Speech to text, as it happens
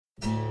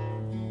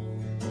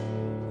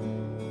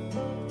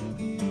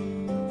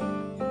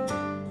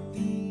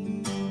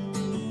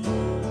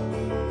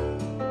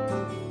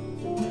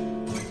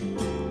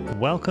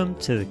Welcome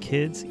to the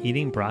Kids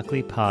Eating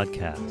Broccoli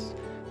podcast,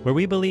 where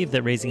we believe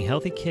that raising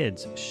healthy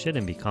kids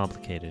shouldn't be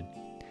complicated.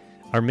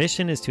 Our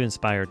mission is to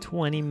inspire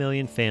 20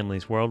 million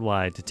families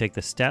worldwide to take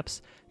the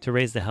steps to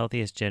raise the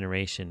healthiest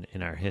generation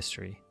in our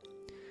history.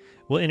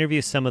 We'll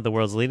interview some of the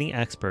world's leading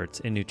experts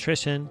in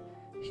nutrition,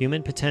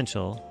 human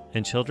potential,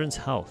 and children's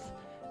health,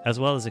 as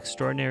well as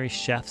extraordinary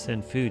chefs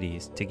and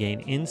foodies to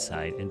gain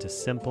insight into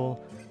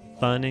simple,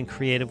 fun, and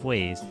creative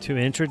ways to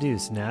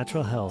introduce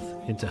natural health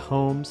into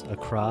homes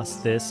across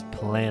this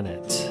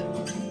planet.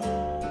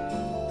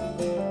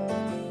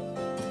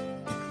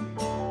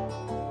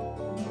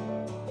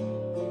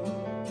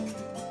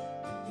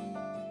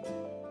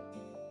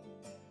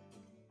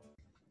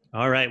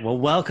 All right. Well,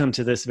 welcome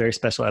to this very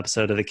special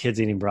episode of the Kids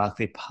Eating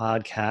Broccoli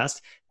podcast.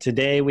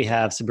 Today we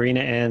have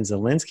Sabrina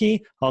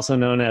Zielinski, also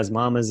known as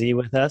Mama Z,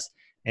 with us.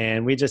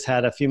 And we just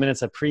had a few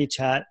minutes of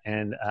pre-chat,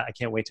 and I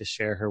can't wait to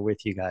share her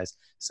with you guys.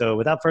 So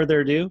without further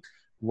ado,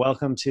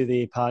 welcome to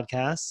the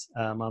podcast,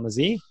 Mama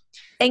Z.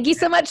 Thank you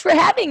so much for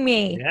having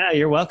me. Yeah,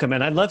 you're welcome.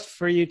 And I'd love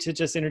for you to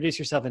just introduce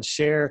yourself and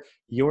share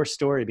your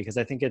story, because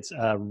I think it's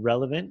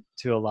relevant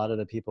to a lot of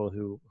the people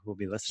who will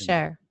be listening.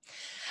 Sure.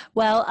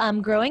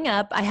 Well, growing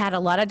up, I had a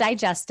lot of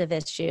digestive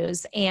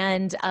issues,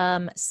 and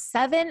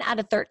 7 out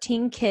of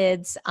 13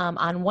 kids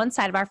on one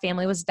side of our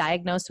family was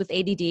diagnosed with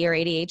ADD or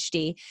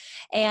ADHD.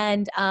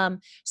 And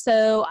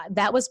so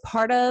that was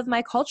part of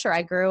my culture.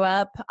 I grew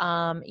up,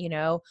 I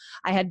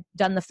had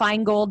done the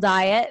Feingold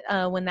diet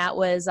when that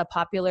was a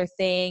popular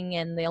thing,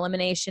 and the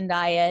elimination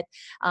diet.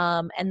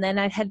 And then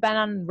I had been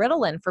on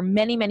Ritalin for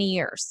many, many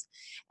years.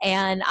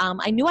 And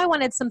I knew I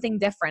wanted something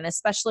different,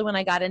 especially when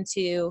I got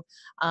into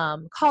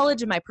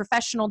college and my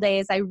professional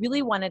days. I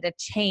really wanted to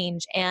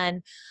change.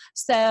 And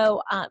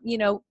so,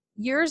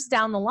 years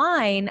down the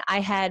line,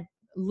 I had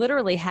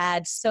literally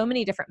had so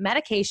many different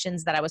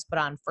medications that I was put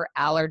on for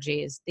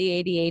allergies,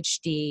 the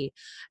ADHD,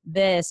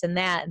 this and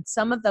that. And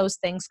some of those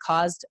things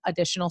caused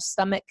additional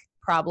stomach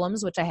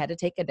problems, which I had to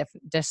take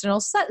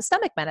additional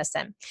stomach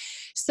medicine.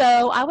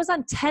 So I was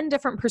on 10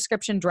 different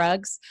prescription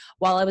drugs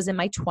while I was in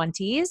my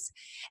 20s.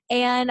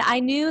 And I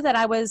knew that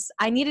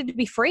I needed to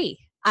be free.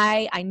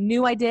 I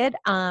knew I did.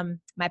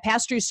 My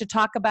pastor used to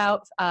talk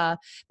about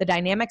the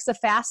dynamics of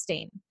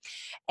fasting.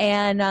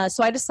 And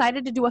so I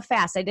decided to do a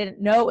fast. I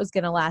didn't know it was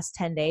going to last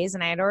 10 days.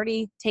 And I had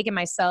already taken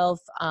myself,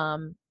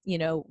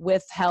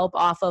 with help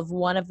off of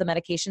one of the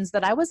medications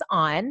that I was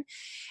on.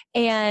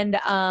 And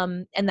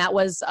that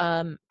was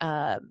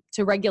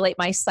to regulate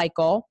my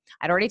cycle.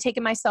 I'd already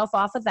taken myself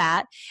off of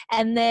that.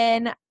 And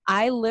then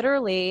I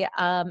literally,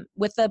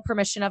 with the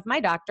permission of my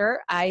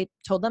doctor, I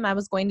told them I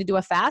was going to do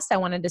a fast. I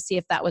wanted to see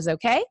if that was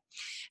okay.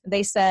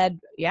 They said,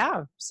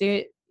 yeah,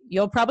 see,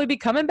 you'll probably be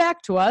coming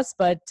back to us,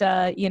 but,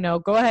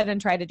 go ahead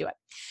and try to do it.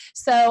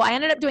 So I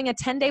ended up doing a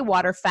 10-day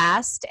water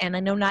fast. And I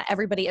know not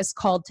everybody is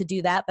called to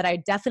do that, but I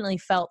definitely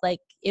felt like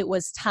it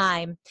was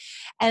time.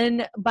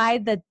 And by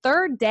the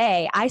third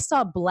day, I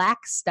saw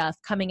black stuff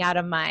coming out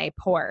of my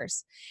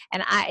pores.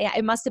 And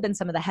it must have been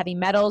some of the heavy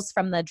metals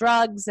from the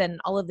drugs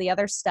and all of the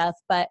other stuff.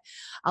 But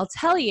I'll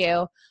tell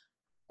you,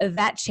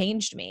 that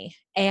changed me.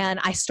 And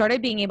I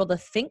started being able to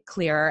think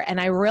clearer. And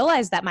I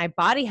realized that my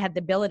body had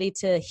the ability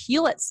to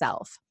heal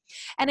itself.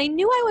 And I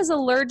knew I was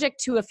allergic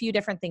to a few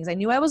different things. I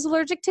knew I was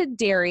allergic to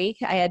dairy.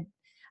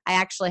 I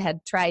actually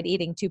had tried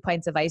eating 2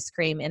 pints of ice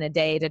cream in a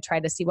day to try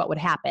to see what would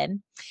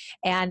happen.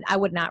 And I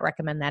would not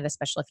recommend that,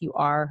 especially if you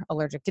are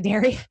allergic to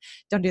dairy.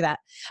 Don't do that.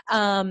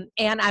 And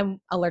I'm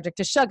allergic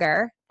to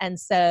sugar. And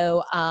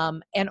so,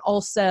 and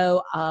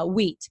also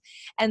wheat.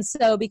 And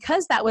so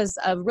because that was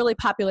a really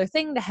popular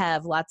thing to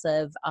have lots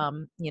of,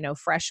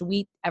 fresh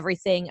wheat,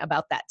 everything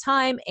about that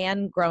time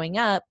and growing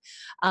up,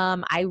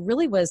 I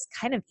really was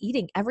kind of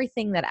eating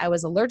everything that I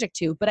was allergic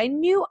to, but I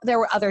knew there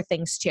were other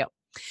things too.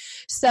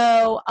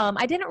 So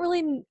I didn't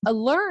really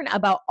learn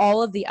about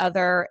all of the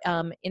other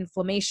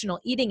inflammational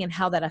eating and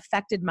how that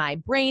affected my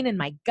brain and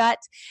my gut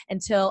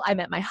until I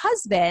met my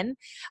husband,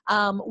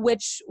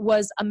 which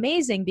was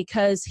amazing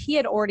because he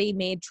had already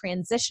made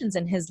transitions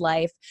in his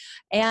life,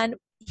 and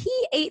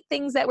he ate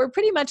things that were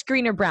pretty much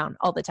green or brown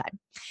all the time.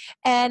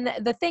 And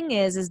the thing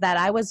is that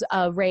I was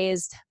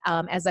raised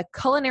as a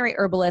culinary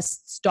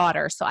herbalist's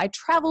daughter. So I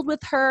traveled with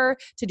her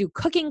to do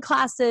cooking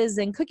classes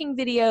and cooking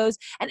videos,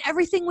 and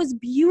everything was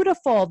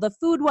beautiful. The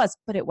food was,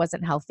 but it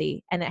wasn't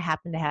healthy. And it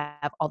happened to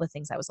have all the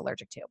things I was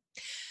allergic to.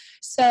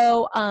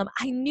 So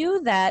I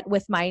knew that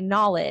with my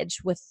knowledge,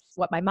 with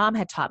what my mom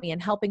had taught me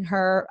and helping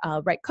her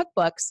write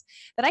cookbooks,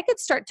 that I could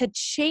start to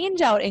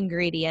change out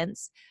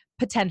ingredients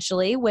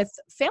potentially with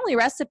family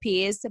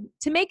recipes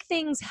to make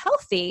things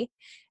healthy,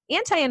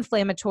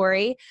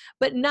 anti-inflammatory,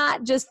 but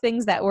not just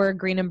things that were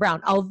green and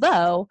brown.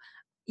 Although,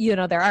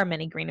 there are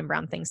many green and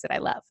brown things that I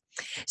love.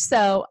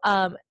 So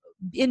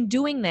in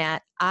doing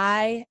that,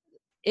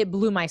 it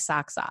blew my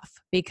socks off,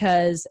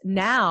 because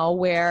now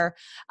where,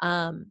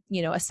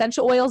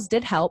 essential oils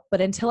did help, but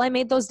until I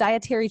made those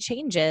dietary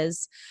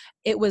changes,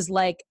 it was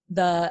like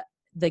the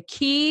the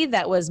key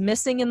that was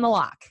missing in the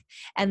lock.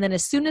 And then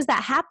as soon as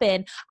that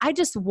happened, I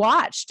just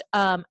watched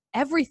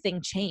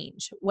everything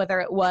change, whether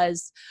it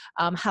was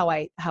how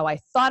I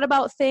thought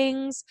about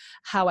things,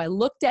 how I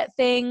looked at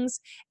things.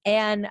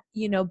 And,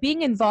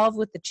 being involved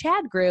with the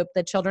CHAD group,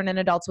 the Children and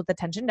Adults with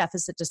Attention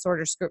Deficit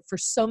Disorders group, for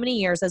so many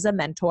years as a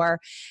mentor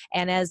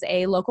and as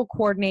a local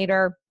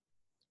coordinator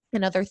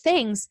and other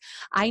things,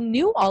 I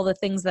knew all the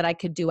things that I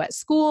could do at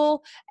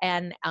school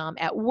and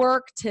at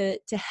work to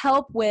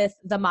help with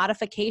the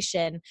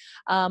modification,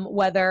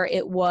 whether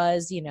it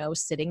was,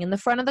 sitting in the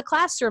front of the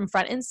classroom,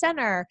 front and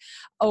center,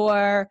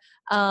 or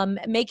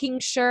making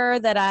sure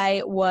that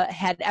I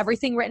had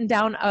everything written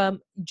down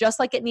just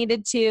like it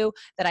needed to,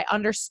 that I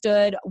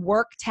understood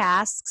work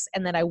tasks,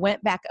 and that I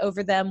went back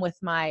over them with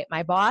my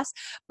boss.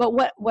 But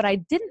what I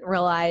didn't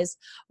realize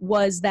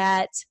was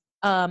that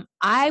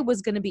I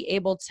was going to be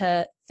able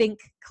to think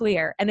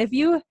clear. And if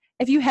you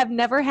have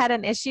never had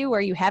an issue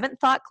where you haven't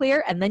thought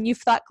clear and then you've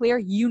thought clear,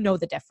 you know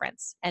the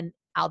difference. And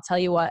I'll tell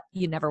you what,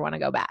 you never want to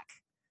go back.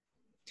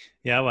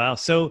 Yeah. Wow.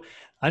 So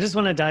I just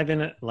want to dive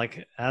in,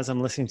 like, as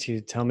I'm listening to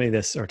you tell me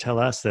this or tell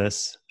us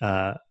this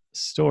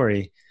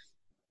story,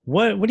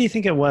 what do you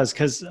think it was?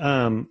 Because,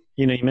 you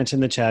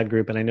mentioned the CHAD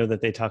group, and I know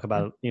that they talk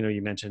about,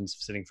 you mentioned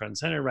sitting front and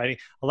center, writing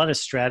a lot of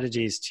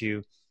strategies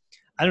to,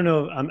 I don't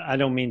know, I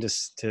don't mean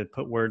to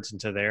put words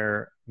into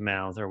their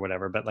mouth or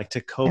whatever, but like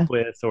to cope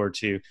with, or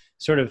to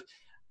sort of,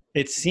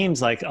 it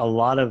seems like a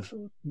lot of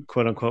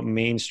quote unquote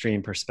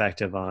mainstream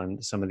perspective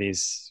on some of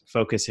these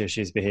focus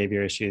issues,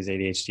 behavior issues,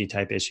 ADHD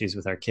type issues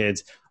with our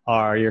kids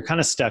are, you're kind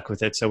of stuck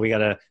with it. So we got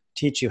to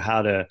teach you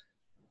how to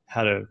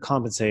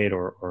compensate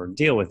or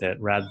deal with it,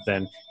 rather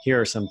than here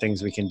are some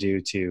things we can do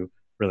to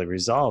really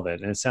resolve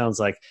it. And it sounds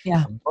like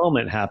a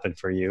moment happened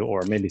for you,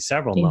 or maybe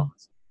several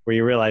moments, where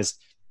you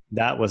realized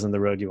that wasn't the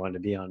road you wanted to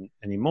be on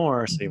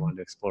anymore. So you wanted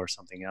to explore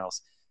something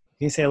else.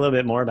 Can you say a little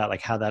bit more about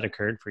like how that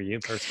occurred for you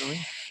personally?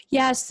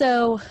 Yeah.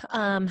 So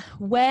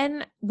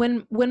when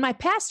my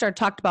pastor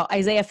talked about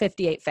Isaiah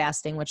 58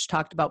 fasting, which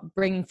talked about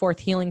bringing forth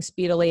healing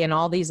speedily and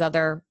all these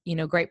other,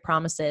 great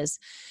promises,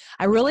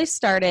 I really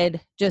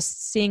started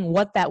just seeing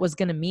what that was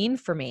going to mean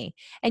for me.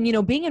 And,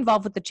 being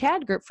involved with the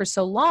CHAD group for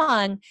so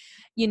long,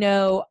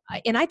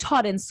 and I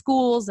taught in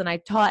schools, and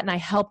I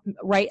helped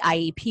write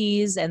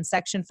IEPs and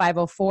Section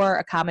 504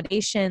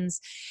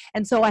 accommodations.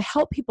 And so I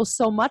helped people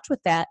so much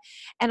with that.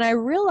 And I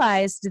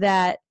realized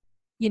that,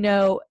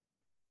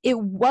 it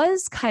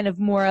was kind of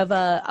more of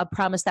a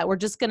promise that we're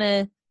just going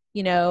to,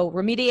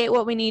 remediate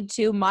what we need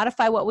to,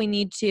 modify what we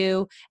need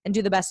to, and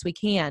do the best we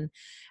can.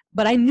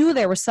 But I knew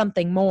there was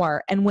something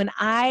more. And when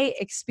I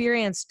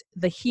experienced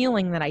the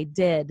healing that I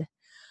did,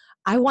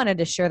 I wanted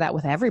to share that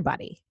with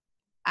everybody.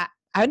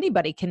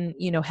 Anybody can,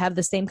 have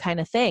the same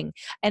kind of thing.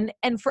 And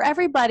for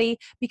everybody,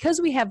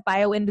 because we have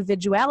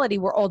bio-individuality,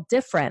 we're all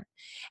different,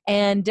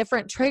 and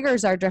different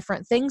triggers are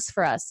different things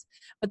for us.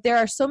 But there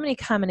are so many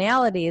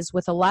commonalities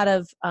with a lot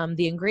of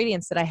the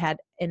ingredients that I had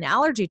an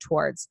allergy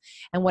towards,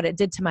 and what it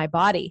did to my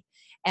body.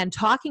 And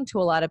talking to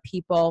a lot of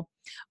people,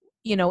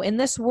 in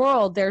this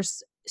world,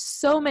 there's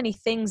so many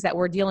things that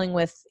we're dealing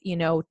with,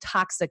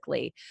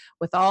 toxically,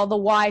 with all the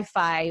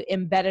Wi-Fi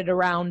embedded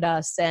around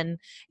us, and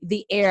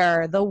the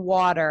air, the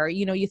water,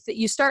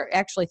 you start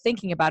actually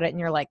thinking about it, and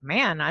you're like,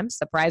 man, I'm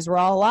surprised we're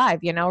all alive,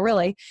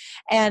 really.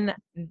 And,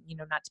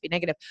 not to be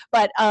negative,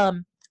 but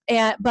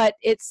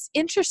it's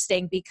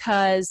interesting,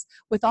 because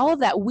with all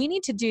of that, we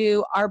need to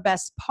do our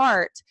best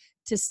part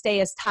to stay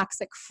as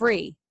toxic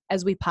free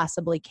as we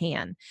possibly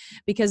can,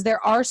 because there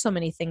are so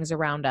many things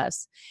around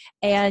us.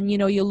 And,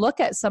 you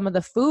look at some of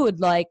the food,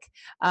 like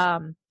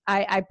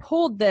I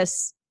pulled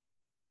these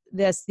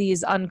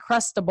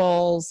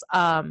Uncrustables,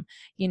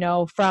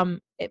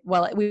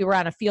 we were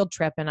on a field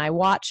trip, and I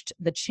watched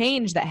the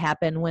change that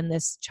happened when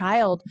this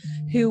child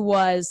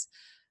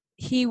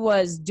he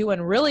was doing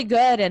really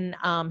good, and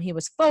he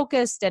was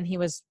focused, and he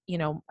was,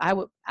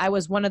 I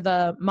was one of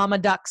the mama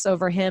ducks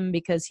over him,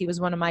 because he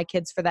was one of my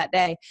kids for that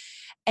day.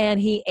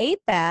 And he ate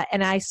that,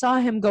 and I saw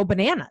him go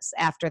bananas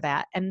after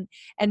that, and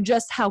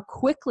just how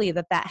quickly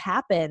that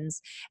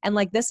happens. And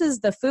like, this is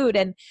the food.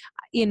 And,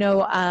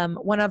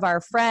 one of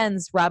our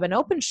friends, Robin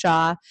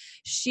Openshaw,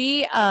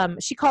 she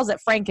calls it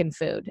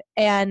Frankenfood.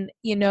 And,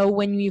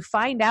 when you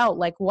find out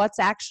like what's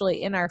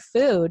actually in our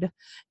food,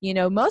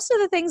 most of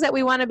the things that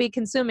we want to be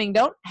consuming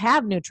don't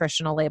have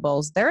nutritional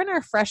labels. They're in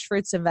our fresh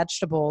fruits and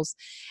vegetables.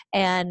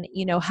 And,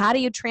 how do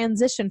you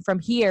transition from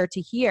here to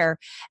here?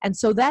 And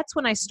so that's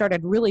when I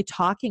started really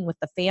talking with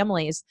the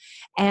families.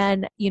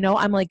 And,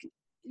 I'm like,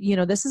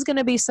 this is going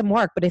to be some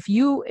work, but if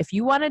you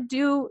want to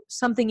do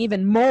something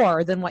even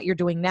more than what you're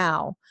doing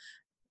now,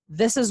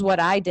 this is what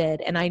I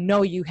did. And I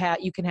know you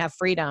can have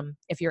freedom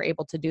if you're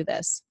able to do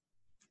this.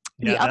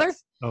 Yeah,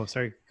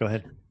 sorry, go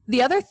ahead.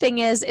 The other thing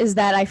is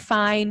that I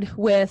find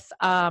with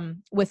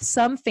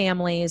some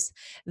families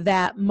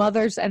that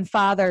mothers and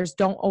fathers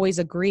don't always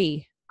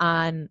agree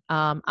on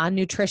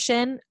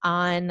nutrition,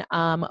 on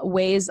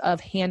ways of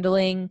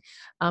handling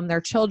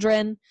their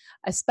children,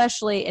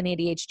 especially an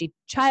ADHD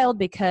child,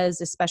 because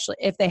especially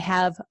if they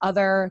have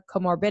other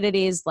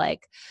comorbidities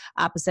like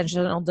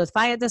oppositional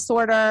defiant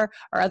disorder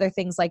or other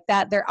things like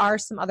that, there are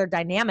some other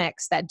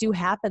dynamics that do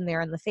happen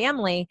there in the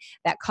family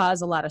that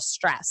cause a lot of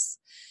stress.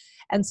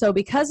 And so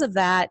because of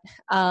that,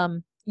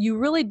 you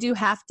really do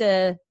have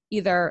to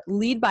either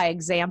lead by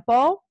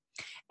example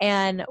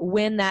and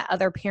win that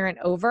other parent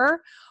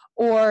over,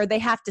 or they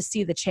have to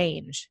see the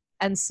change.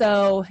 And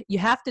so you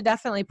have to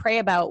definitely pray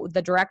about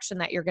the direction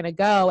that you're going to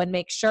go and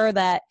make sure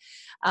that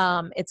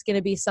it's going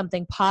to be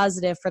something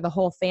positive for the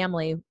whole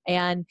family.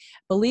 And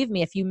believe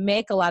me, if you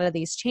make a lot of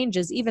these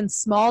changes, even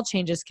small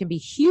changes can be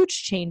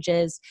huge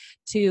changes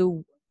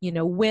to,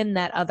 win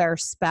that other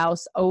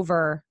spouse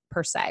over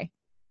per se.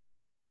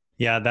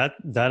 Yeah, that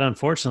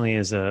unfortunately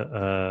is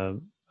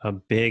a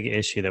big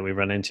issue that we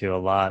run into a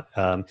lot,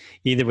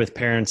 either with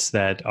parents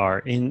that are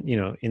in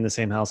the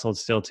same household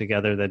still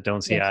together that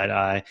don't see eye to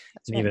eye,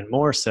 and even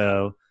more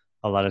so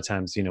a lot of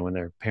times, when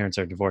their parents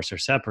are divorced or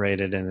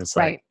separated, and it's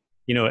like,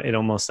 it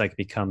almost like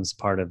becomes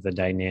part of the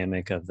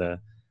dynamic of the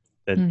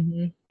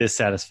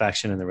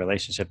dissatisfaction in the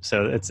relationship.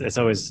 So it's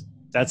always,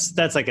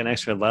 that's like an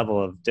extra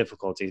level of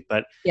difficulty.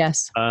 But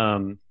yes,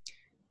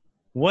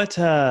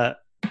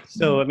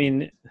 so I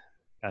mean,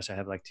 gosh, I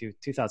have like two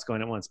thoughts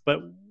going at once,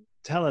 but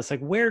tell us, like,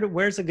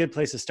 where's a good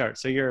place to start?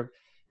 So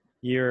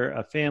you're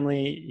a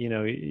family,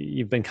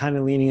 you've been kind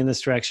of leaning in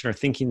this direction or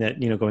thinking that,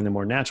 going the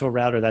more natural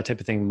route or that type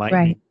of thing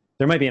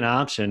there might be an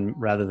option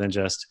rather than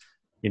just,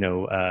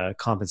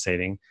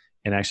 compensating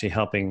and actually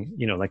helping,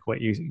 like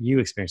what you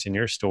experienced in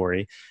your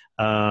story,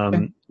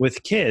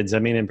 with kids. I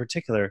mean, in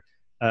particular,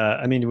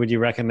 would you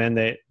recommend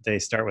that they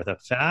start with a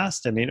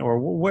fast? Or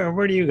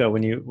where do you go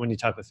when you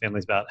talk with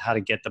families about how to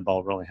get the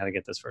ball rolling, how to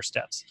get those first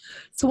steps?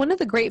 So one of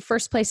the great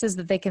first places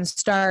that they can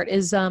start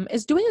is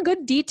doing a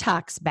good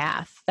detox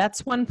bath.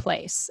 That's one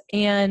place.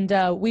 And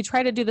we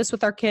try to do this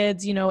with our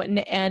kids,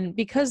 and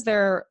because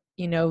they're,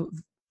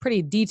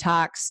 pretty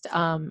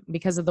detoxed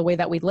because of the way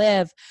that we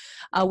live,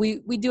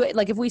 we do it.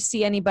 Like if we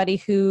see anybody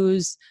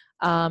who's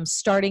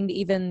starting to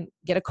even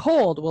get a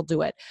cold, we'll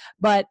do it.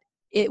 But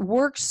it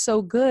works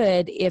so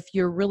good if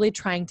you're really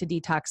trying to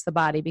detox the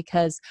body,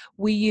 because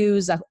we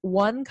use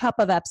 1 cup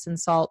of Epsom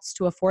salts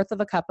to 1/4 of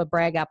a cup of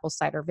Bragg apple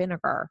cider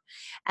vinegar.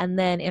 And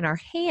then in our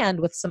hand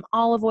with some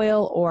olive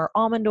oil or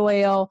almond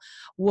oil,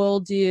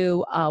 we'll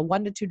do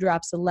 1 to 2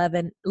 drops of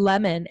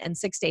lemon and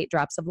 6 to 8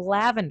 drops of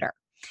lavender.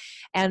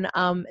 And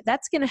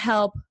that's going to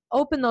help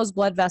open those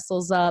blood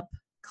vessels up,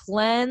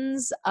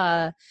 cleanse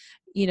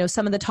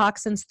some of the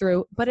toxins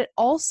through, but it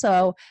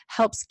also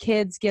helps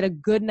kids get a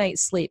good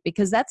night's sleep,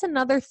 because that's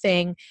another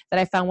thing that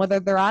I found, whether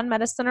they're on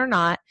medicine or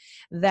not,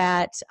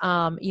 that,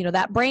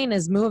 that brain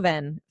is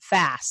moving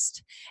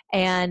fast.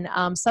 And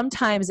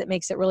sometimes it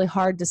makes it really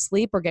hard to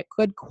sleep or get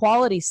good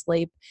quality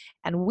sleep.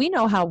 And we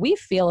know how we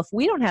feel if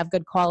we don't have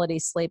good quality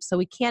sleep. So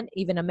we can't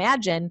even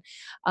imagine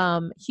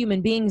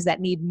human beings that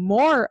need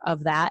more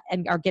of that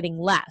and are getting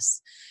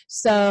less.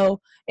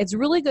 So it's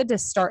really good to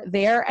start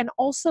there, and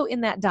also in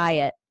that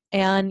diet.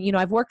 And,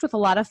 I've worked with a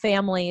lot of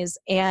families,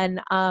 and,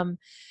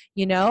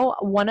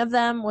 one of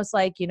them was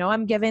like,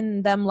 I'm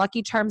giving them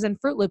Lucky Charms and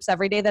Fruit Loops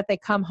every day that they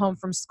come home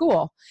from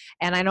school.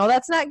 And I know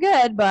that's not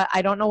good, but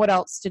I don't know what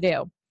else to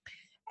do.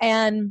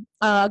 And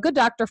a good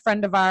doctor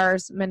friend of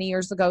ours many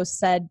years ago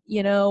said,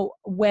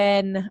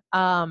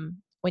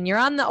 when you're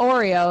on the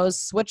Oreos,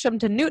 switch them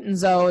to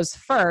Newton's O's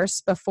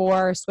first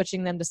before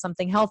switching them to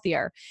something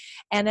healthier.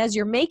 And as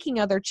you're making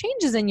other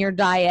changes in your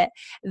diet,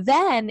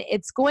 then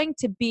it's going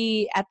to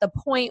be at the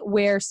point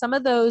where some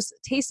of those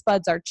taste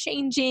buds are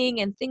changing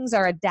and things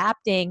are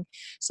adapting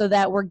so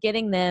that we're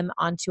getting them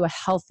onto a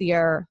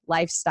healthier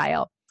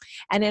lifestyle.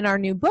 And in our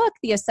new book,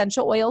 The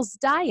Essential Oils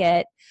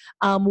Diet,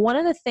 one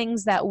of the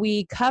things that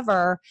we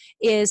cover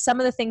is some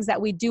of the things that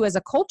we do as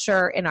a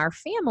culture in our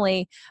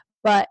family,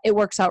 but it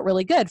works out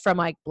really good, from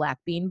like black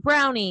bean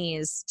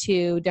brownies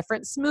to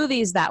different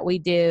smoothies that we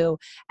do,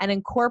 and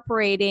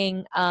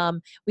incorporating,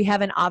 we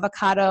have an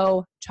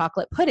avocado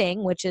chocolate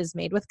pudding, which is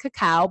made with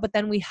cacao, but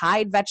then we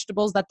hide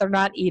vegetables that they're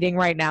not eating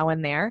right now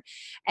in there.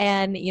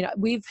 And,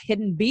 we've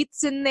hidden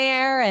beets in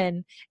there,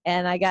 and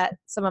I got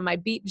some of my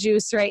beet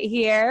juice right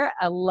here.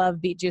 I love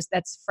beet juice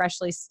that's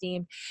freshly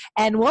steamed.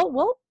 And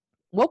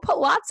we'll put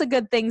lots of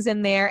good things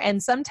in there,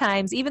 and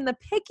sometimes even the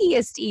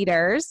pickiest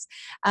eaters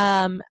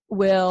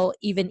will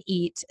even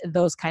eat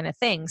those kind of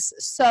things.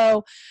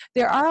 So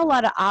there are a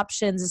lot of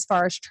options as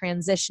far as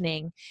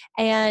transitioning,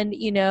 and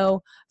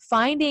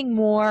finding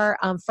more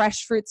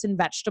fresh fruits and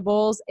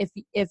vegetables.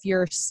 If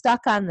you're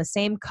stuck on the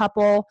same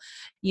couple,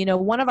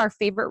 one of our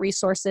favorite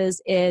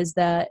resources is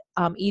the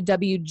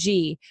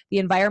EWG, the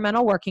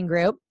Environmental Working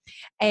Group.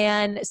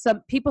 And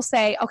some people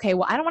say, okay,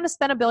 well, I don't want to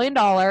spend $1 billion.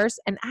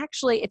 And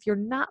actually, if you're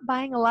not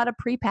buying a lot of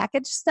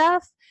prepackaged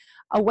stuff,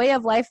 a way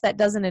of life that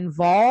doesn't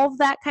involve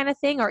that kind of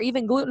thing, or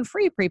even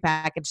gluten-free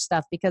prepackaged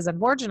stuff, because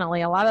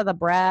unfortunately, a lot of the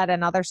bread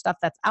and other stuff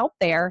that's out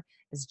there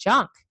is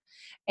junk.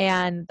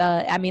 And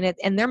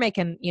and they're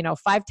making,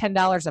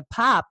 $5-10 a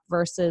pop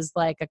versus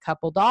like a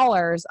couple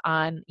dollars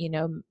on,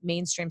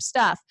 mainstream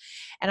stuff.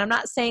 And I'm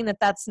not saying that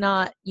that's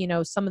not,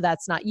 some of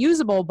that's not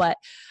usable, but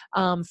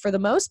for the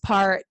most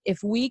part,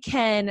 if we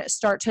can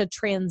start to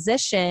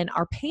transition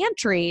our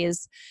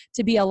pantries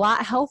to be a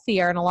lot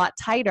healthier and a lot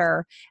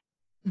tighter,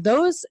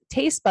 those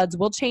taste buds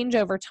will change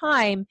over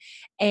time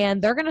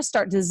and they're going to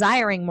start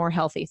desiring more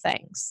healthy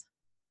things.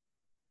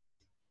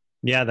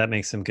 Yeah, that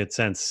makes some good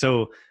sense.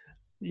 So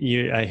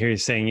I hear you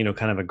saying,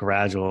 kind of a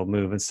gradual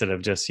move instead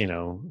of just,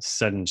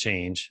 sudden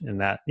change.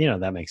 And that,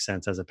 that makes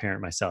sense as a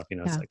parent myself.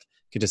 It's like,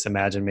 you could just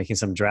imagine making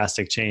some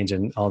drastic change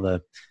and all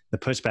the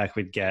pushback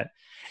we'd get.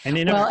 And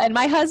and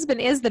my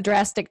husband is the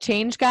drastic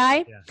change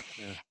guy.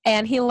 Yeah.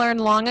 And he learned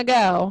long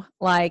ago,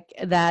 like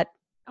that,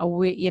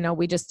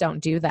 we just don't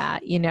do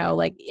that,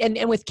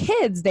 and with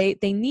kids, they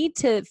need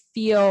to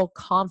feel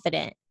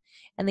confident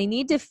and they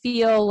need to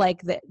feel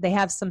like they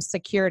have some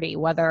security,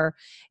 whether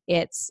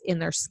it's in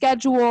their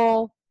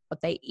schedule,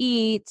 what they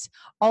eat,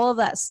 all of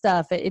that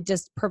stuff. It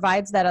just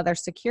provides that other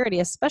security,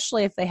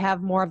 especially if they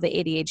have more of the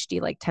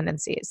ADHD like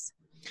tendencies.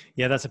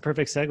 Yeah, that's a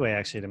perfect segue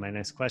actually to my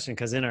next question,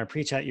 because in our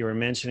pre-chat you were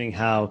mentioning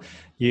how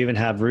you even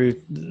have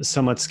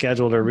somewhat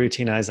scheduled or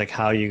routinized like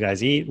how you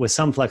guys eat with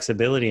some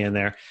flexibility in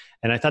there.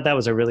 And I thought that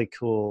was a really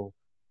cool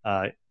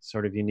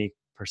sort of unique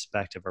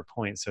perspective or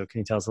point. So can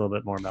you tell us a little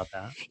bit more about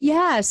that?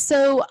 Yeah.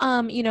 So,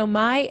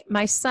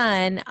 my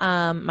son,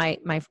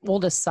 my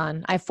oldest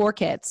son, I have 4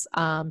 kids,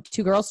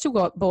 2 girls,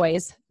 2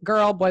 boys,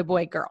 girl, boy,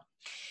 boy, girl.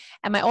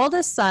 And my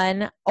oldest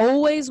son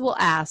always will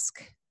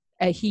ask,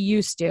 he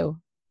used to,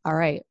 all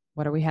right,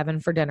 what are we having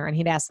for dinner? And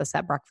he'd ask us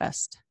at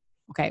breakfast.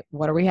 Okay,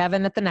 what are we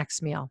having at the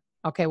next meal?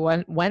 Okay,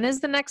 when is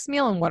the next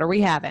meal and what are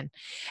we having?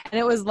 And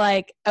it was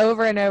like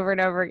over and over and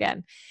over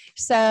again.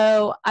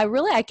 So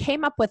I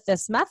came up with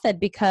this method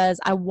because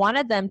I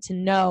wanted them to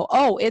know,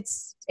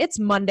 it's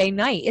Monday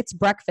night. It's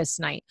breakfast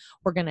night.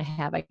 We're going to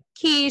have a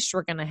quiche.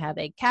 We're going to have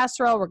a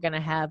casserole. We're going to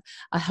have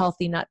a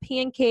healthy nut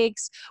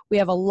pancakes. We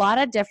have a lot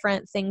of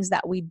different things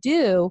that we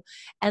do.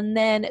 And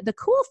then the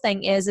cool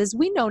thing is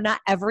we know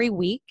not every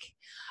week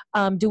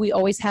do we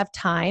always have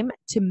time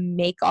to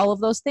make all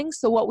of those things.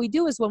 So what we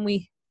do is when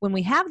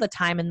we have the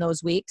time in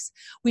those weeks,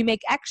 we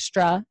make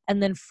extra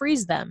and then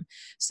freeze them.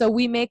 So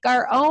we make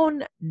our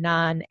own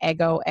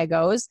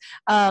non-Egos.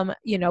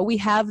 We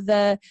have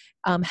the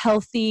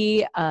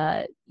healthy,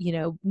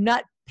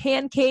 nut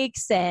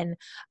pancakes and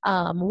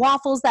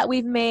waffles that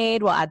we've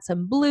made. We'll add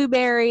some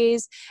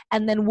blueberries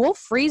and then we'll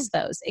freeze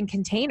those in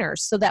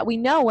containers so that we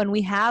know when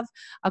we have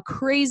a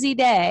crazy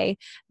day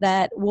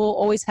that we'll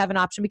always have an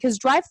option, because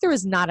drive-through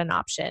is not an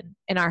option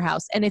in our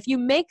house. And if you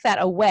make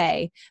that a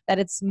way that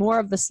it's more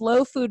of the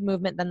slow food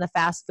movement than the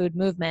fast food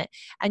movement,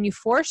 and you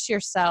force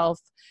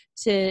yourself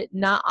to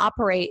not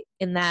operate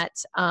in that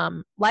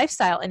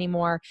lifestyle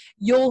anymore,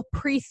 you'll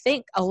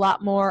pre-think a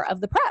lot more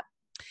of the prep.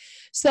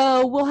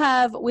 So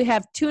we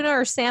have tuna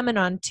or salmon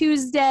on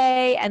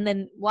Tuesday and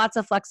then lots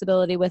of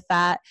flexibility with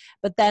that.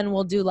 But then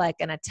we'll do like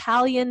an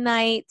Italian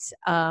night.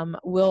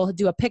 We'll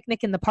do a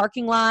picnic in the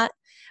parking lot,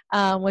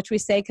 which we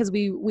say because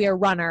we are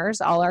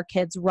runners. All our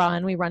kids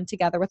run. We run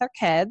together with our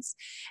kids.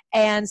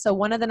 And so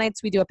one of the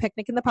nights we do a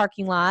picnic in the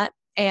parking lot.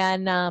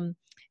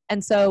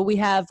 And so we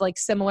have like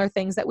similar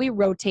things that we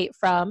rotate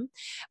from.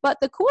 But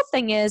the cool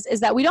thing is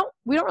that we don't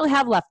really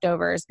have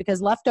leftovers, because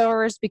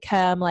leftovers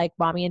become like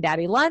mommy and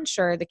daddy lunch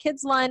or the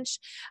kids' lunch.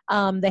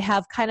 They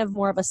have kind of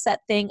more of a set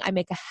thing. I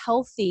make a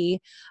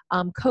healthy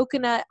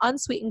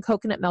unsweetened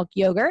coconut milk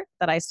yogurt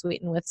that I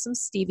sweeten with some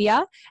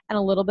stevia and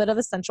a little bit of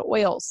essential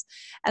oils.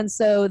 And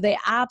so they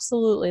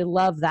absolutely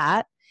love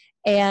that.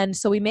 And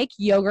so we make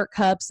yogurt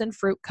cups and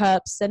fruit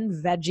cups and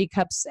veggie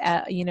cups,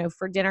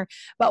 for dinner.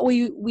 But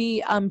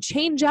we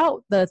change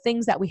out the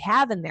things that we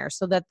have in there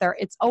so that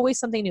it's always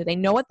something new. They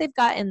know what they've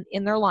got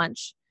in their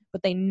lunch,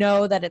 but they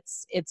know that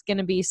it's going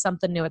to be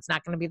something new. It's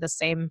not going to be the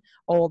same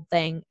old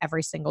thing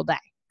every single day,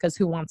 because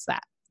who wants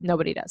that?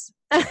 Nobody does.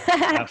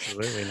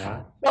 Absolutely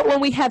not. But when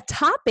we have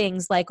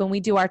toppings, like when we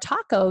do our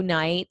taco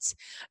night,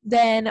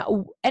 then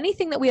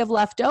anything that we have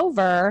left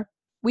over,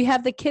 we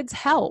have the kids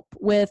help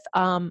with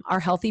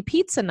our healthy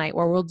pizza night,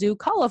 where we'll do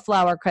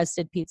cauliflower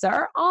crusted pizza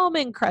or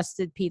almond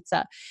crusted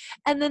pizza.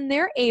 And then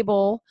they're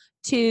able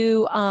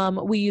to,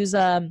 we use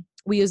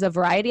a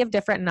variety of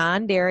different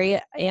non-dairy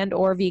and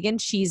or vegan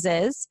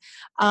cheeses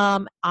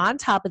on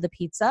top of the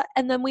pizza.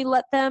 And then we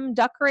let them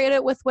decorate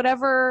it with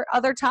whatever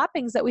other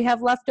toppings that we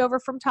have left over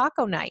from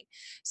taco night.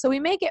 So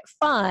we make it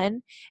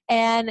fun,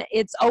 and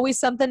it's always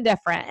something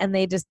different. And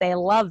they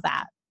love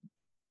that.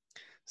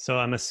 So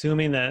I'm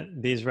assuming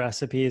that these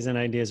recipes and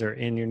ideas are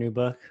in your new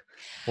book,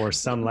 or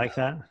some like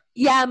that?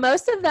 Yeah,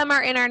 most of them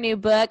are in our new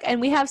book,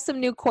 and we have some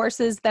new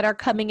courses that are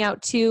coming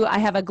out too. I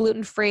have a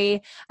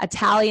gluten-free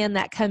Italian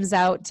that comes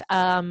out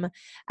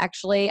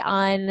actually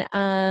on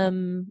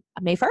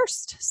May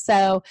 1st.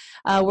 So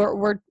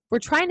we're we're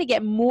trying to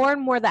get more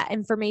and more of that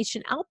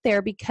information out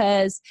there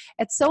because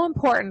it's so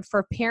important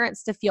for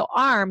parents to feel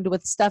armed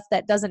with stuff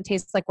that doesn't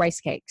taste like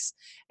rice cakes.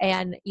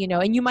 And,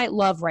 and you might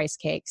love rice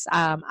cakes.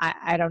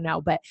 I don't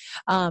know, but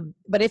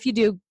if you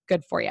do,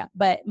 good for you.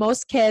 But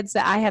most kids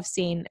that I have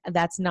seen,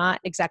 that's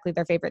not exactly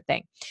their favorite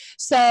thing.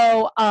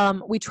 So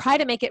we try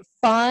to make it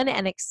fun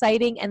and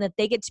exciting and that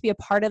they get to be a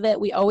part of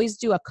it. We always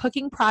do a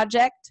cooking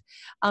project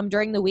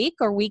during the week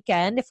or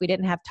weekend if we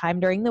didn't have time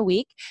during the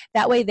week.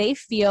 That way they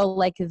feel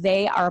like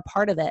they are a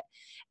part of it.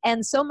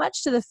 And so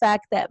much to the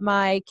fact that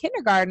my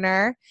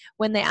kindergartner,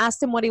 when they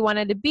asked him what he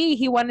wanted to be,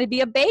 he wanted to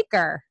be a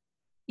baker,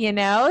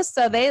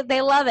 so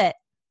they love it.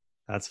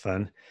 That's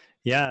fun.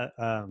 Yeah.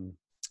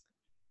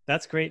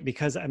 That's great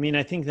because I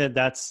think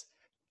that's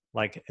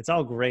like, it's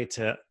all great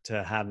to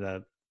have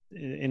the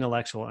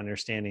intellectual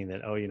understanding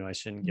that, I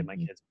shouldn't give my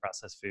kids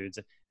processed foods.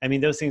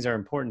 Those things are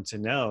important to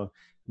know,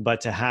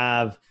 but to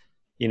have,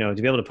 to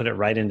be able to put it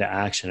right into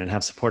action and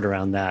have support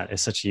around that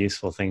is such a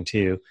useful thing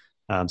too.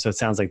 So it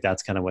sounds like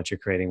that's kind of what you're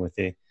creating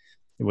within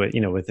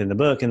the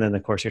book. And then the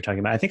course you're talking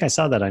about, I think I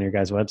saw that on your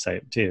guys'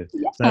 website too.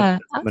 Yeah, so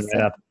that's coming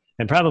right up,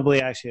 and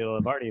probably actually it'll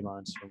have already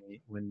launched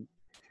when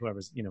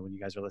whoever's, when you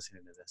guys are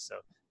listening to this. So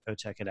go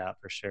check it out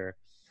for sure.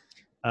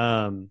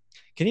 I want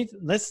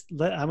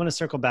to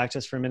circle back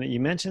just for a minute. You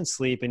mentioned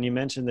sleep and you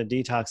mentioned the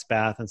detox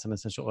bath and some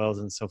essential oils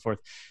and so forth.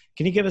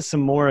 Can you give us some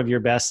more of your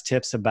best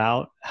tips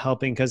about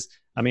helping? Because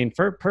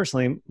for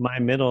personally,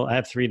 I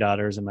have 3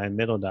 daughters, and my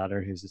middle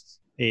daughter, who's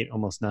 8,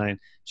 almost 9,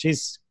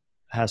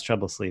 has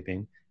trouble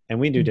sleeping, and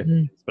we do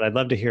different things, but I'd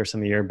love to hear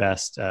some of your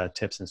best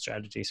tips and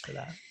strategies for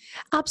that.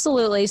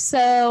 Absolutely.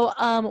 So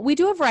we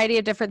do a variety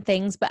of different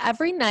things, but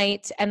every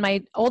night, and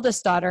my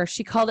oldest daughter,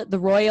 she called it the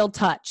royal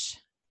touch.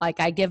 Like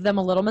I give them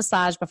a little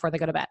massage before they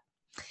go to bed.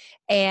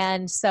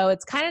 And so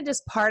it's kind of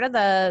just part of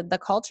the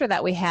culture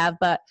that we have,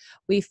 but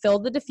we fill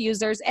the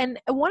diffusers. And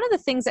one of the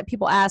things that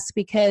people ask,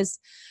 because,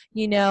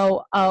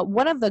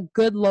 one of the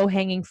good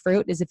low-hanging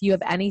fruit is if you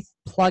have any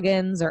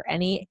plugins or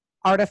any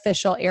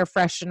artificial air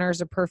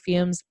fresheners or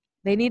perfumes,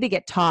 they need to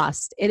get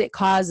tossed. It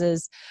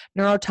causes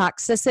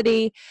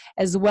neurotoxicity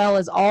as well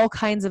as all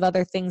kinds of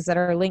other things that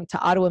are linked to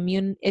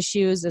autoimmune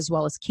issues as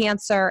well as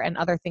cancer and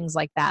other things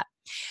like that.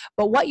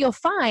 But what you'll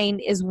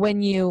find is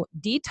when you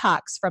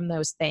detox from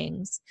those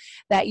things,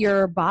 that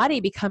your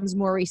body becomes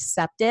more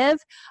receptive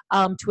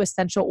to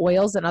essential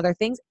oils and other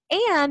things,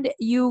 and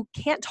you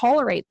can't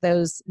tolerate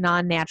those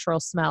non-natural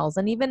smells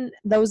and even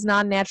those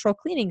non-natural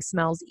cleaning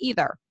smells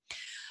either.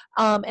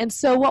 And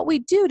so what we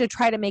do to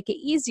try to make it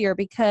easier,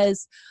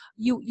 because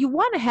you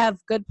want to have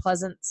good,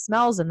 pleasant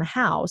smells in the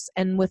house.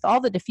 And with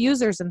all the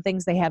diffusers and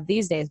things they have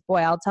these days, boy,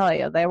 I'll tell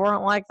you, they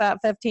weren't like that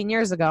 15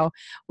 years ago.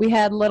 We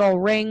had little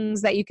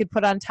rings that you could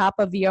put on top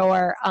of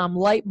your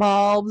light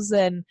bulbs.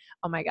 And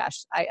oh my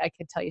gosh, I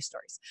could tell you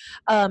stories.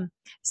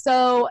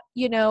 So,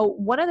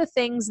 one of the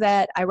things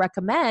that I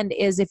recommend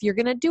is if you're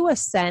going to do a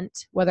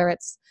scent, whether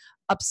it's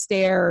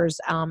upstairs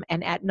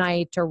and at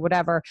night or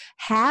whatever,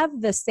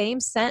 have the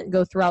same scent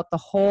go throughout the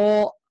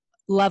whole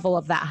level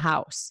of that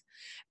house,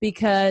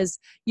 because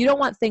you don't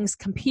want things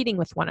competing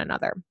with one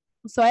another.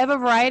 So I have a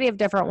variety of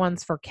different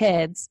ones for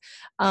kids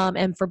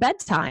and for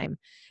bedtime.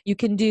 You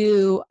can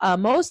do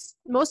most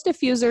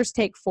diffusers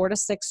take 4 to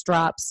 6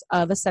 drops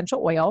of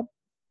essential oil,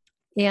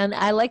 and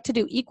I like to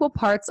do equal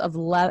parts of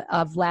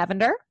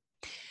lavender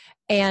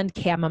and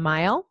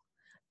chamomile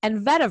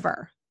and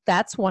vetiver.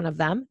 That's one of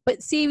them.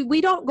 But see, we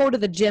don't go to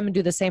the gym and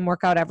do the same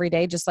workout every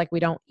day, just like we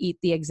don't eat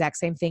the exact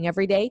same thing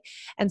every day.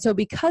 And so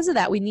because of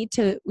that, we need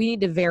to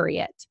vary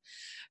it.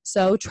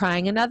 So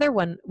trying another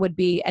one would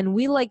be, and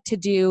we like to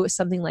do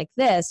something like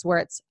this where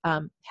it's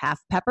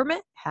half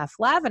peppermint, half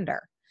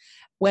lavender.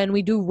 When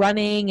we do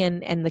running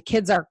and the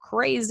kids are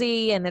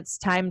crazy and it's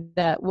time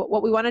to,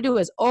 what we want to do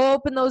is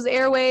open those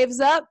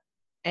airwaves up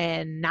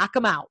and knock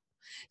them out.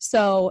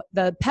 So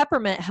the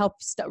peppermint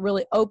helps to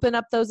really open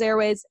up those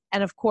airways.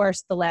 And of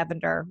course, the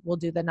lavender will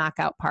do the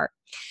knockout part.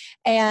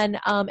 And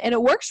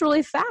it works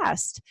really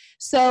fast.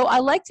 So I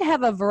like to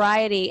have a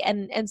variety.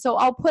 And so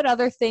I'll put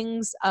other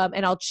things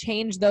and I'll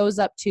change those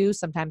up too.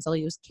 Sometimes I'll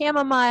use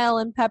chamomile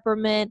and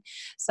peppermint.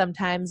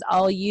 Sometimes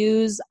I'll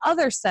use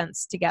other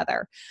scents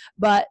together.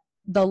 But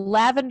the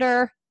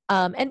lavender,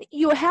 and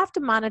you have to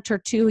monitor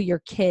too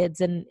your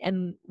kids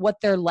and what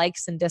their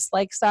likes and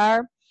dislikes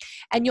are.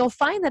 And you'll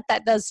find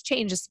that does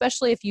change,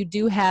 especially if you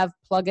do have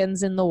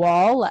plugins in the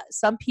wall.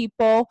 Some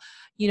people,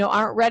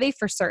 aren't ready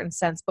for certain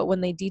scents, but when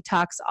they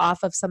detox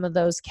off of some of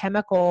those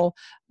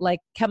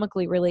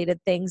chemically related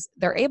things,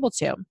 they're able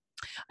to.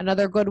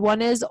 Another good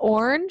one is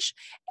orange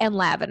and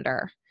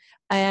lavender.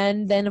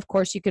 And then, of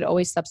course, you could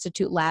always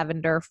substitute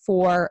lavender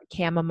for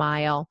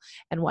chamomile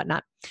and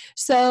whatnot.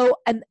 So,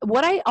 and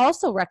what I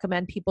also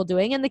recommend people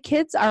doing, and the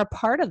kids are a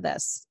part of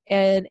this,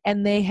 and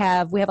we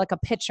have like a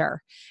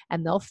pitcher,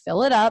 and they'll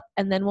fill it up,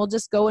 and then we'll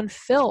just go and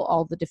fill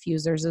all the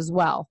diffusers as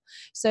well.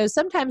 So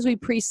sometimes we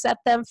preset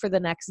them for the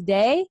next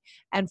day,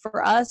 and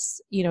for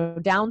us,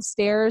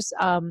 downstairs,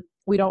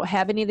 We don't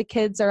have any of the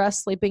kids or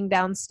us sleeping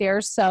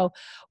downstairs. So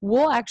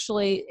we'll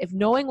actually, if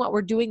knowing what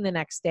we're doing the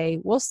next day,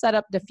 we'll set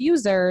up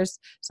diffusers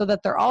so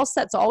that they're all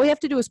set. So all we have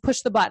to do is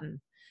push the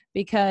button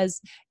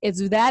because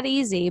it's that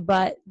easy.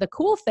 But the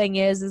cool thing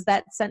is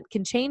that scent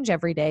can change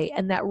every day,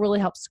 and that really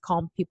helps to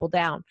calm people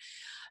down.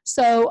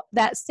 So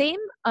that same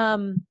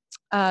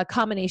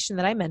combination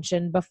that I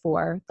mentioned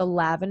before, the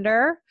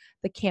lavender,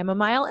 the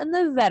chamomile, and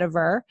the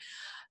vetiver,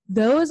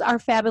 those are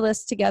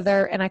fabulous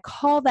together, and I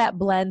call that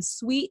blend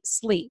Sweet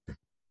Sleep.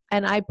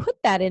 And I put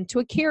that into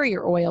a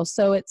carrier oil.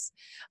 So it's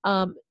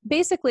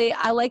basically,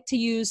 I like to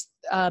use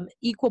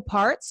equal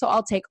parts. So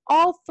I'll take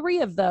all three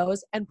of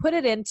those and put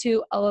it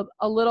into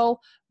a little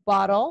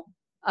bottle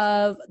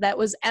that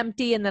was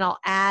empty, and then I'll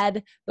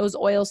add those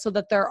oils so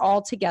that they're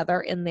all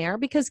together in there,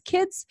 because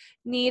kids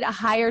need a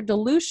higher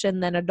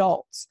dilution than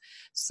adults.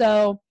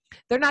 So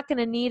they're not going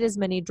to need as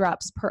many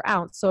drops per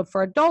ounce. So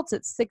for adults,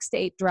 it's 6 to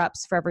 8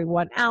 drops for every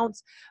 1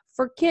 ounce.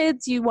 For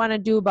kids, you want to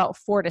do about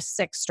 4 to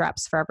 6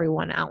 drops for every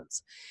 1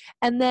 ounce.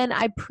 And then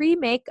I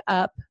pre-make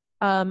up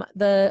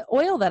the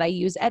oil that I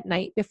use at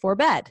night before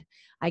bed.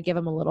 I give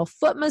them a little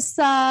foot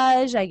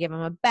massage. I give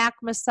them a back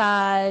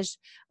massage.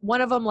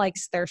 One of them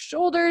likes their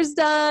shoulders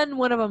done.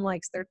 One of them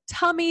likes their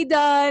tummy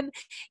done.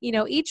 You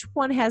know, each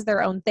one has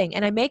their own thing.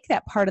 And I make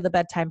that part of the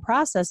bedtime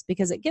process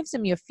because it gives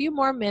them a few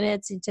more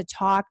minutes to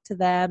talk to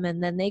them,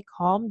 and then they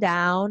calm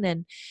down,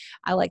 and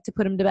I like to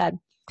put them to bed.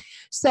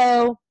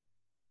 So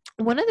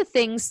one of the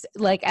things,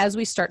 like as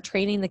we start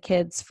training the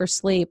kids for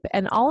sleep,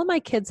 and all of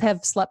my kids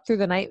have slept through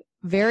the night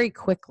very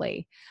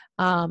quickly.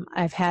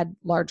 I've had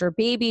larger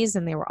babies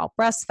and they were all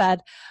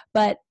breastfed,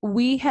 but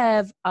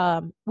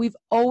we've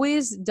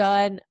always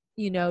done,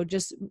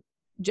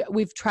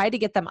 we've tried to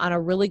get them on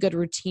a really good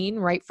routine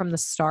right from the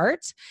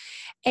start.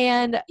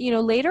 And,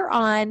 later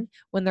on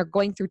when they're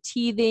going through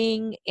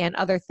teething and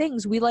other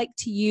things, we like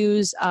to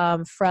use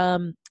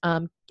from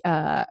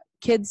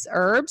kids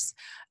herbs.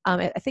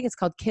 I think it's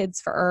called Kids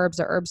for Herbs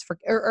or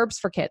Herbs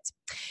for Kids.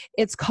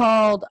 It's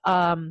called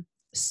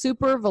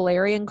Super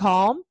Valerian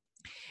Calm.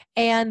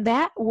 And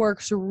that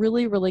works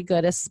really, really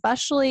good,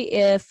 especially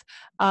if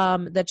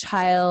the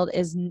child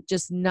is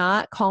just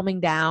not calming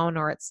down,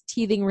 or it's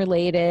teething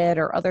related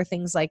or other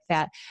things like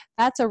that.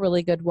 That's a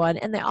really good one.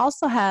 And they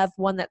also have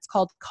one that's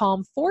called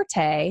Calm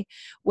Forte,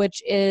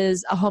 which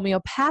is a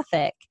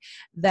homeopathic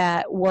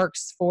that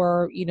works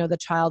for, the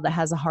child that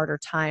has a harder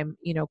time,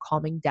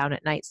 calming down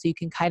at night. So you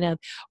can kind of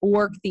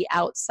work the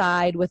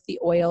outside with the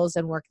oils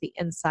and work the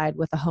inside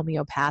with a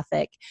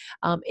homeopathic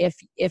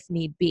if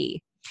need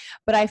be.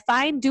 But I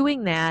find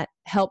doing that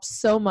helps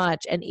so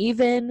much. And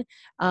even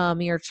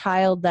your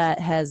child that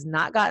has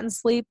not gotten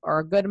sleep or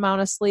a good amount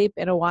of sleep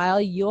in a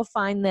while, you'll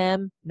find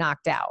them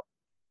knocked out.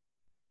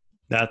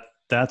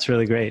 That's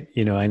really great.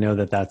 I know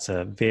that's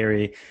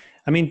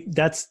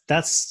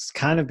that's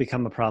kind of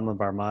become a problem of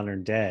our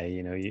modern day.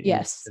 You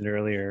said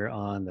earlier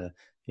on the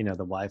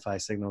Wi-Fi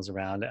signals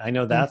around. I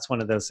know that's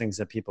one of those things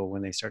that people,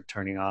 when they start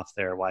turning off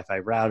their Wi-Fi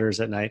routers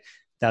at night,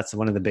 that's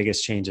one of the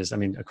biggest changes.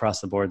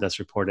 Across the board that's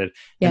reported.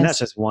 Yes. And that's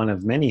just one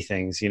of many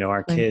things.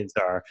 Our kids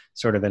are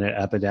sort of in an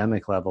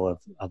epidemic level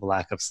of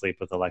lack of sleep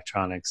with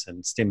electronics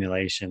and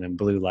stimulation and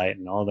blue light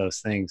and all those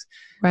things.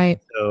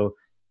 Right. So,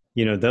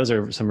 those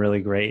are some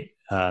really great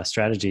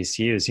strategies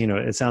to use.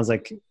 It sounds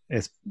like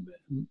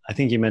I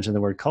think you mentioned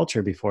the word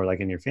culture before,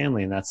 like in your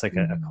family, and that's like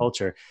a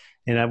culture.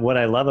 And what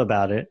I love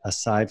about it,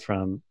 aside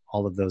from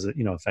all of those,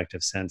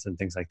 effective scents and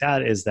things like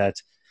that, is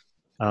that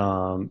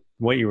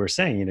what you were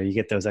saying, you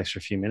get those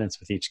extra few minutes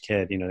with each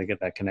kid, they get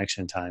that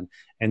connection time.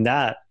 And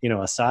that,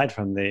 aside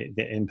from the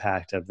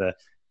impact of the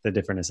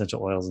different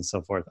essential oils and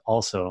so forth,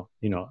 also,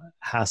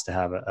 has to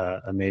have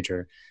a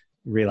major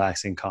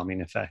relaxing,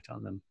 calming effect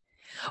on them.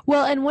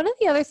 Well, and one of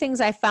the other things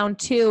I found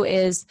too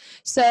is,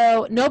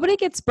 so nobody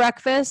gets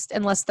breakfast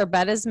unless their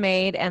bed is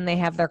made and they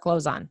have their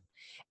clothes on.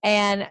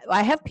 And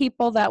I have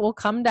people that will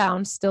come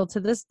down still to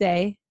this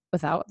day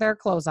without their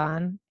clothes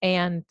on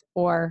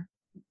or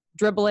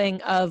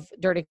dribbling of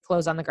dirty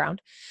clothes on the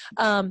ground.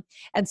 And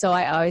so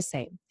I always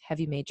say, have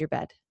you made your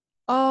bed?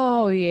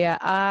 Oh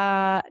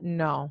yeah.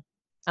 No.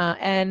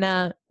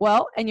 And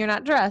you're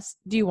not dressed.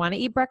 Do you want to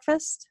eat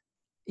breakfast?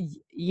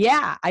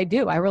 Yeah, I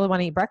do. I really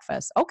want to eat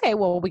breakfast. Okay,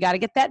 well, we got to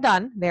get that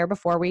done there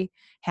before we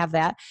have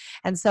that.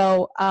 And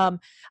so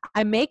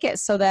I make it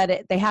so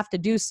that they have to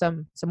do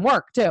some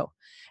work too.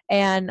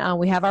 And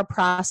we have our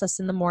process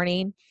in the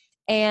morning,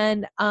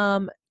 and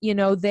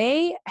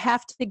they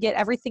have to get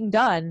everything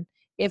done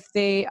if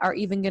they are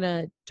even going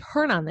to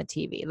turn on the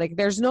TV. Like,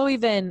 there's no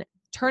even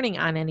turning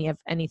on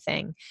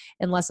anything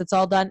unless it's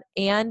all done,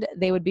 and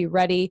they would be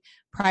ready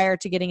prior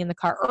to getting in the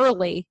car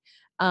early.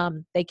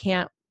 They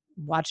can't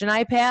watch an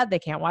iPad, they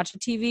can't watch a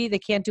TV, they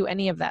can't do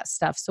any of that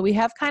stuff. So we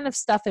have kind of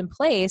stuff in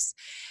place.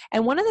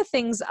 And one of the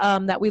things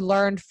that we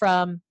learned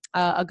from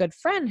a good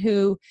friend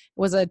who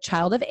was a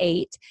child of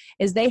 8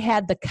 is they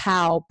had the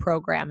COW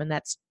program, and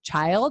that's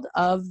Child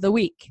of the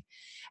Week.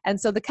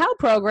 And so the COW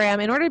program,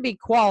 in order to be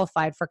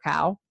qualified for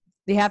COW,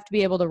 they have to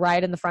be able to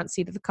ride in the front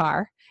seat of the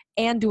car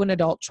and do an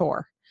adult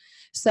chore.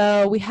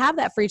 So we have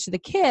that for each of the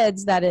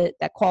kids that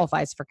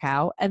qualifies for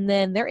cow. And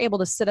then they're able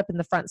to sit up in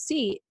the front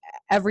seat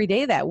every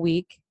day that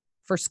week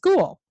for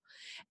school.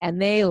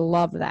 And they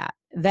love that.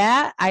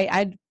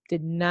 I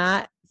did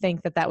not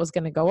think that was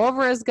going to go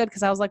over as good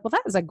because I was like, well,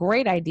 that is a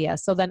great idea.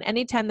 So then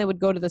anytime they would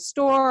go to the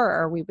store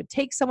or we would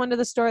take someone to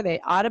the store,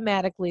 they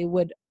automatically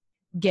would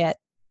get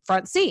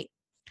front seat.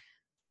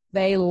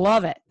 They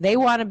love it. They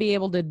want to be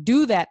able to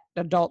do that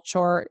adult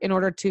chore in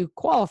order to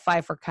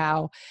qualify for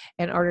cow,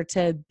 in order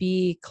to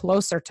be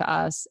closer to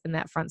us in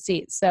that front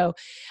seat. So,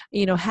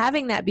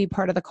 having that be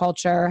part of the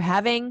culture,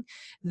 having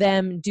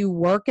them do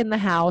work in the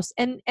house,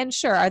 and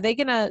sure, are they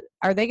gonna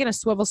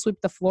swivel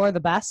sweep the floor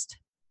the best?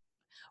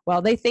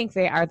 Well, they think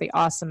they are the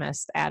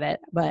awesomest at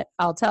it, but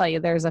I'll tell you,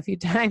 there's a few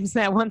times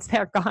that once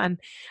they're gone,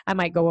 I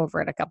might go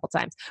over it a couple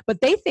times.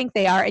 But they think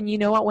they are, and you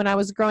know what? When I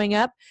was growing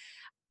up,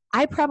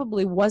 I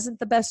probably wasn't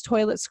the best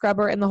toilet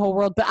scrubber in the whole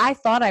world, but I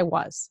thought I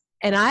was.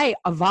 And I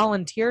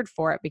volunteered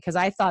for it because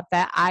I thought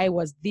that I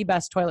was the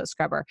best toilet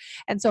scrubber.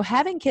 And so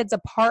having kids a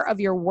part of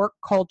your work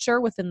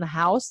culture within the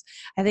house,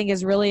 I think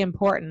is really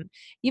important.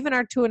 Even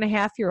our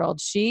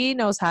 2.5-year-old, she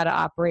knows how to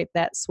operate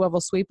that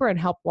swivel sweeper and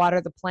help water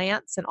the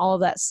plants and all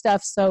of that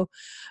stuff. So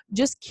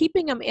just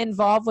keeping them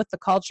involved with the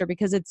culture,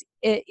 because it's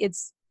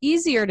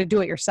easier to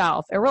do it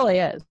yourself. It really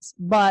is.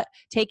 But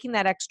taking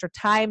that extra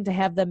time to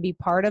have them be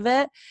part of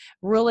it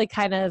really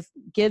kind of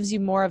gives you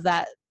more of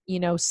that,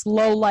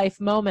 slow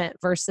life moment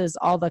versus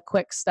all the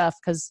quick stuff,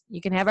 because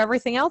you can have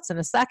everything else in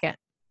a second.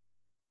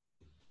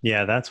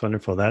 Yeah, that's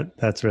wonderful.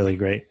 That's really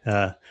great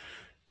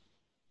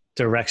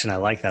direction. I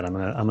like that. I'm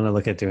gonna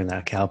look at doing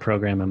that cow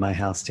program in my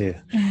house too.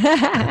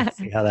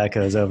 See how that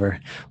goes over.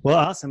 Well,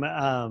 awesome.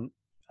 I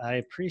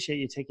appreciate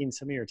you taking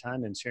some of your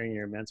time and sharing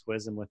your immense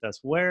wisdom with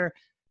us.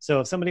 So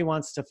if somebody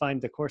wants to find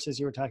the courses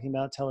you were talking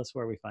about, tell us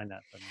where we find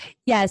that.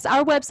 Yes,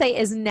 our website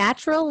is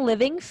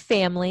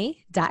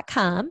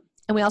naturallivingfamily.com.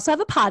 And we also have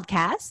a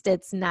podcast.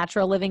 It's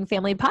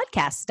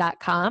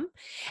naturallivingfamilypodcast.com.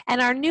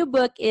 And our new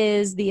book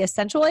is The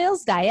Essential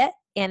Oils Diet,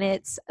 and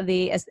it's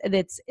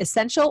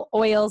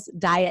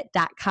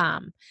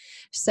essentialoilsdiet.com.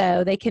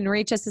 So they can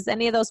reach us as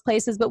any of those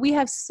places, but we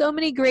have so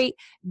many great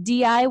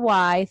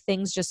DIY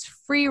things just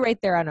free right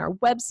there on our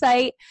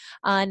website,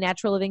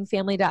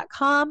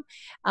 naturallivingfamily.com,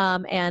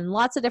 and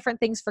lots of different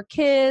things for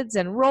kids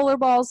and roller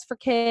balls for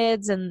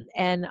kids and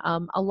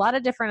a lot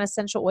of different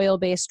essential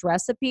oil-based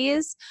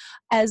recipes,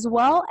 as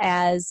well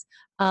as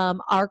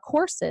our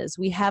courses.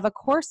 We have a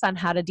course on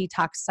how to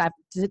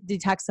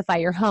detoxify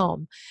your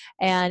home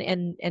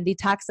and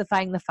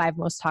detoxifying the 5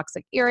 most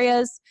toxic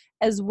areas,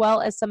 as well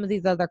as some of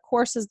these other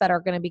courses that are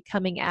going to be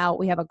coming out.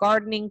 We have a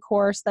gardening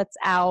course that's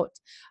out,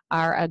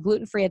 our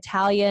gluten-free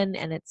Italian,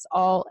 and it's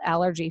all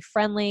allergy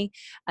friendly.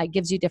 It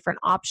gives you different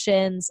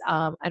options.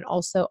 And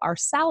also our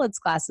salads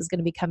class is going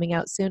to be coming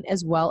out soon,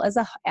 as well as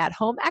a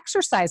at-home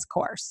exercise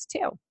course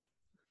too.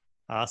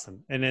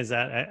 Awesome. And is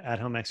that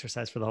at-home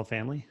exercise for the whole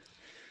family?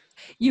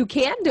 You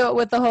can do it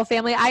with the whole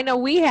family. I know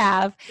we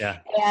have. Yeah.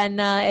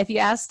 And if you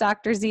ask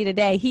Dr. Z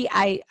today,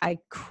 I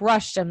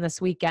crushed him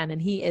this weekend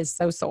and he is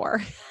so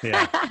sore.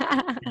 Yeah.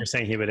 You're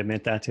saying he would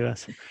admit that to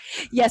us?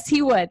 Yes,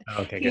 he would.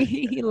 Oh, okay, good.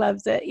 He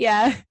loves it.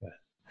 Yeah.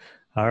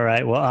 All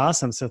right. Well,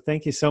 awesome. So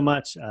thank you so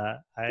much.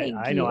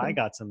 I know I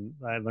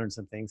learned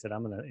some things that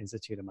I'm going to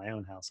institute in my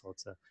own household.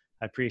 So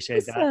I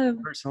appreciate that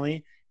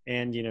personally,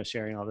 and,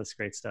 sharing all this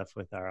great stuff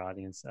with our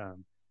audience.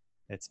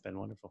 It's been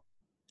wonderful.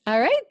 All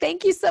right.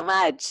 Thank you so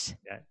much.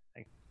 Yeah.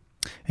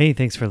 Hey,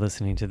 thanks for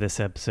listening to this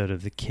episode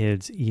of the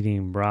Kids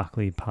Eating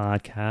Broccoli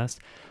podcast.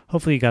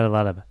 Hopefully you got a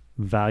lot of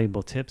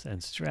valuable tips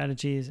and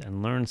strategies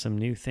and learned some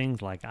new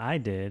things like I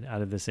did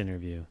out of this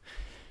interview.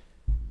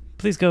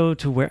 Please go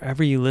to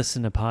wherever you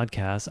listen to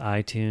podcasts,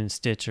 iTunes,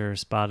 Stitcher,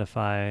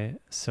 Spotify,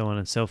 so on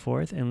and so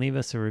forth, and leave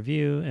us a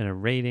review and a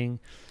rating,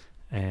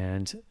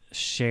 and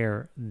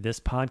share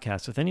this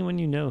podcast with anyone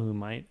you know who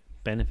might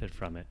benefit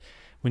from it.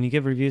 When you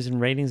give reviews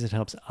and ratings, it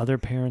helps other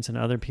parents and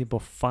other people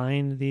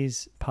find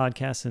these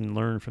podcasts and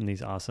learn from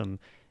these awesome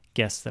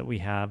guests that we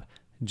have,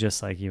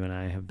 just like you and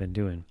I have been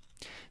doing.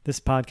 This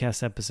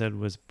podcast episode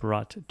was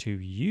brought to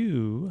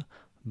you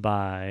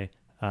by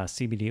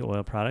CBD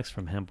oil products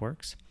from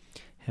HempWorks.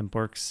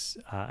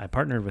 I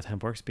partnered with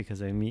HempWorks because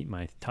they meet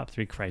my top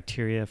 3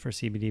 criteria for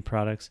CBD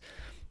products.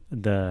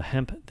 The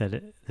hemp that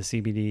the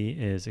CBD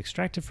is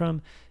extracted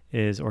from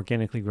is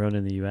organically grown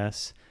in the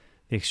U.S.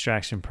 The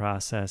extraction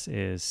process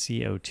is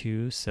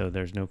CO2, so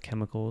there's no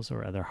chemicals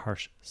or other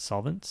harsh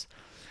solvents.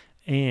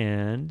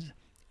 And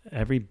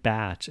every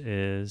batch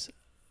is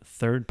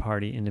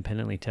third-party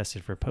independently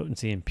tested for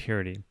potency and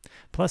purity.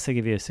 Plus, they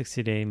give you a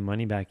 60-day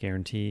money-back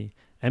guarantee,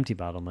 empty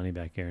bottle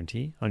money-back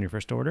guarantee on your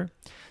first order.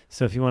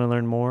 So if you want to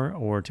learn more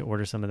or to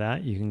order some of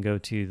that, you can go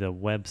to the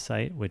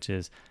website, which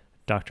is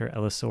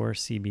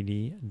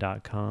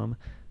drellisorcbd.com.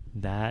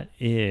 That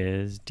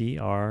is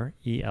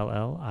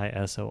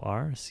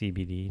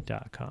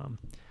DRELLISORCBD.com.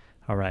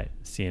 All right.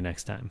 See you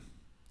next time.